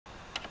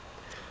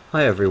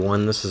Hi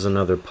everyone, this is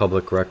another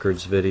public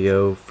records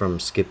video from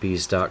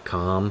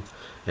skippies.com,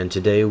 and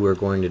today we're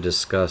going to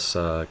discuss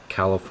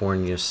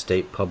California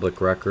state public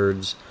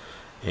records,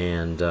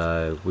 and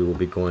we will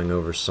be going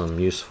over some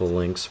useful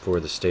links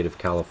for the state of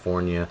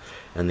California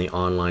and the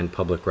online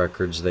public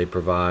records they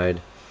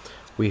provide.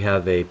 We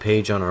have a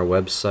page on our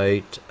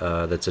website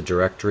that's a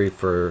directory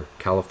for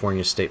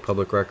California state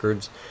public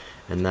records,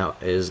 and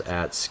that is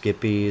at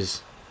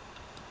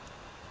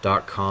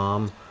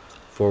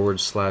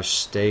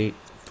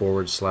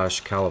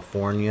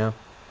skippies.com/state/California.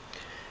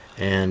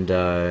 And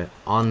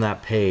on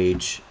that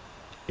page,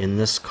 in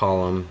this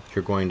column,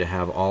 you're going to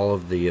have all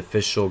of the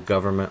official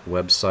government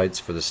websites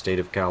for the state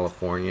of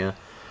California.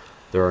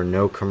 There are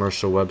no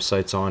commercial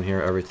websites on here.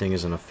 Everything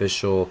is an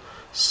official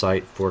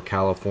site for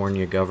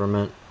California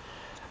government.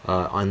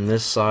 On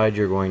this side,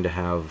 you're going to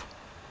have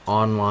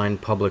online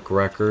public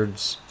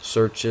records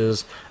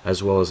searches,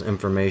 as well as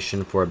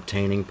information for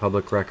obtaining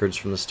public records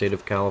from the state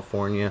of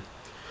California.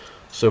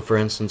 So for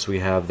instance, we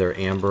have their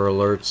Amber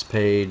Alerts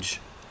page,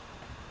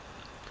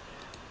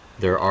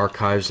 their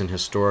archives and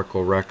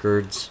historical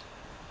records,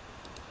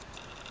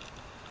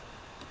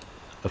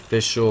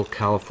 official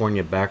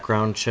California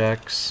background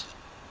checks,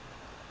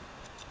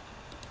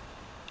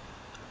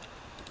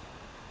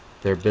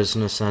 their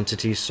business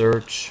entity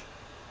search,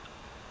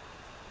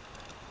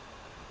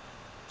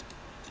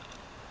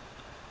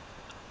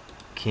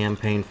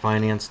 campaign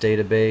finance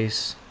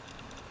database,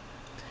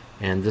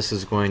 and this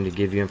is going to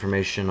give you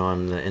information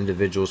on the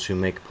individuals who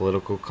make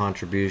political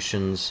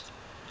contributions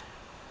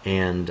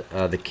and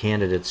the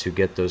candidates who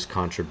get those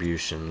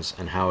contributions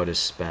and how it is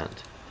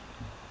spent.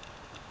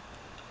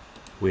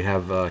 We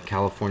have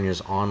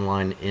California's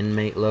online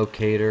inmate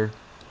locator,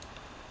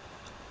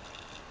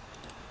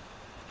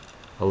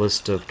 a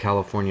list of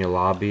California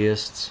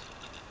lobbyists,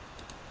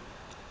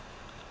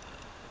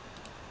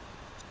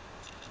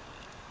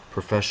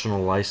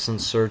 professional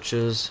license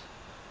searches,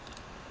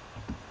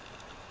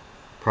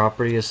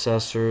 property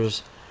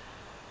assessors,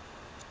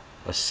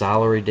 a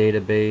salary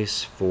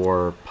database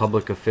for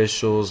public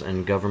officials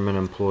and government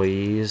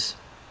employees,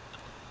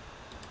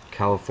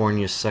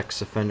 California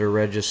sex offender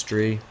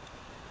registry,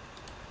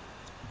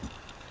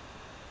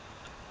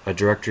 a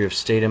directory of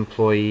state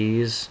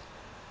employees,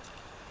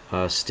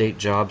 state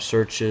job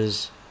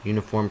searches,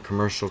 uniform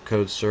commercial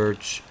code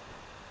search,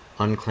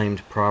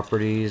 unclaimed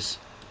properties,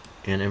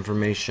 and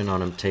information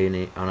on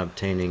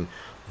obtaining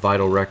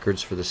vital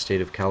records for the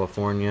state of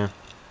California.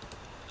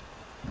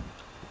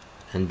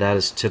 And that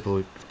is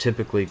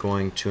typically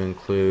going to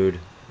include,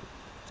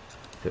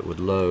 if it would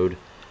load,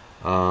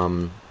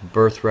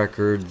 birth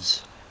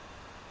records,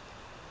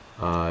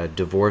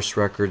 divorce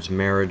records,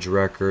 marriage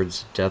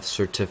records, death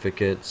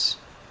certificates,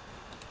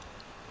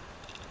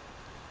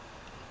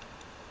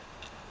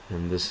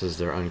 and this is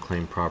their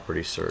unclaimed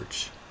property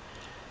search.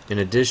 In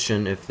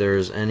addition, if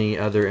there's any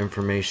other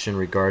information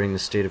regarding the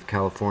state of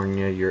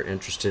California you're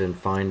interested in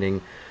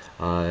finding,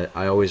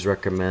 I always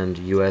recommend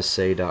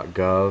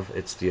USA.gov.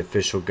 It's the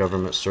official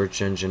government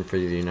search engine for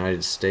the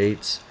United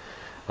States.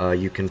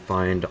 You can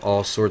find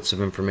all sorts of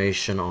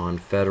information on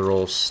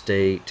federal,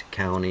 state,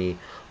 county,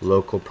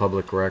 local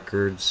public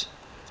records.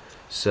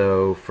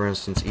 So, for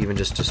instance, even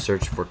just to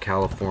search for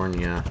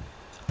California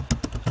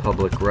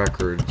public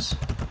records,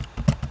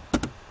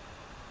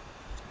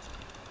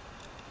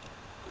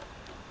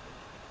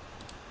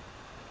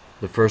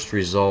 the first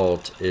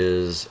result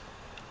is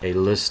a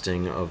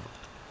listing of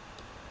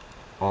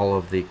all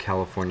of the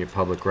California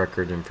public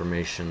record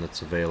information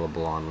that's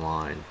available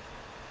online.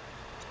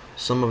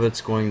 Some of it's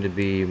going to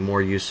be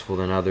more useful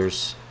than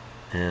others,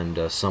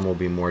 and some will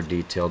be more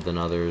detailed than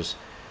others.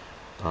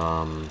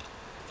 In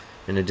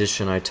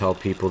addition, I tell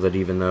people that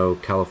even though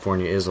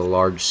California is a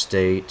large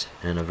state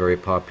and a very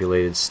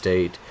populated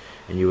state,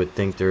 and you would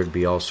think there would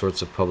be all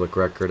sorts of public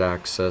record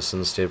access in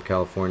the state of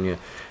California,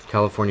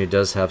 California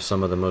does have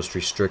some of the most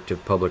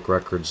restrictive public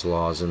records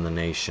laws in the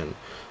nation.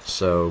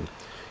 So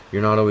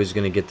you're not always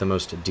going to get the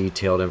most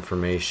detailed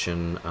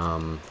information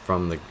from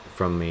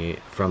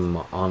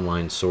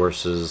online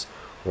sources,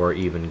 or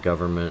even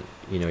government,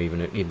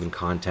 even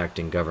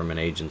contacting government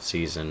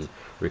agencies and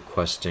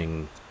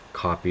requesting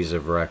copies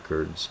of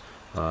records.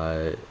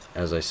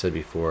 As I said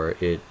before,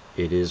 it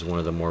is one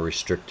of the more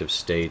restrictive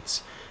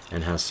states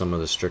and has some of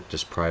the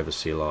strictest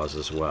privacy laws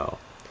as well.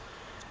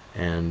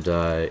 And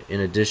in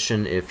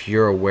addition, if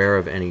you're aware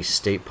of any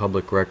state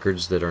public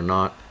records that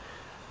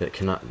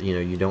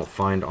you don't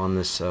find on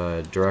this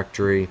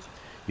directory,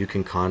 you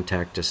can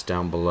contact us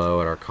down below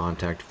at our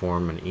contact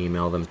form and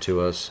email them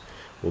to us.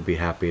 We'll be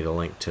happy to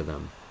link to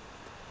them.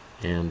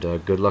 And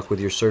good luck with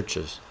your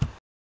searches.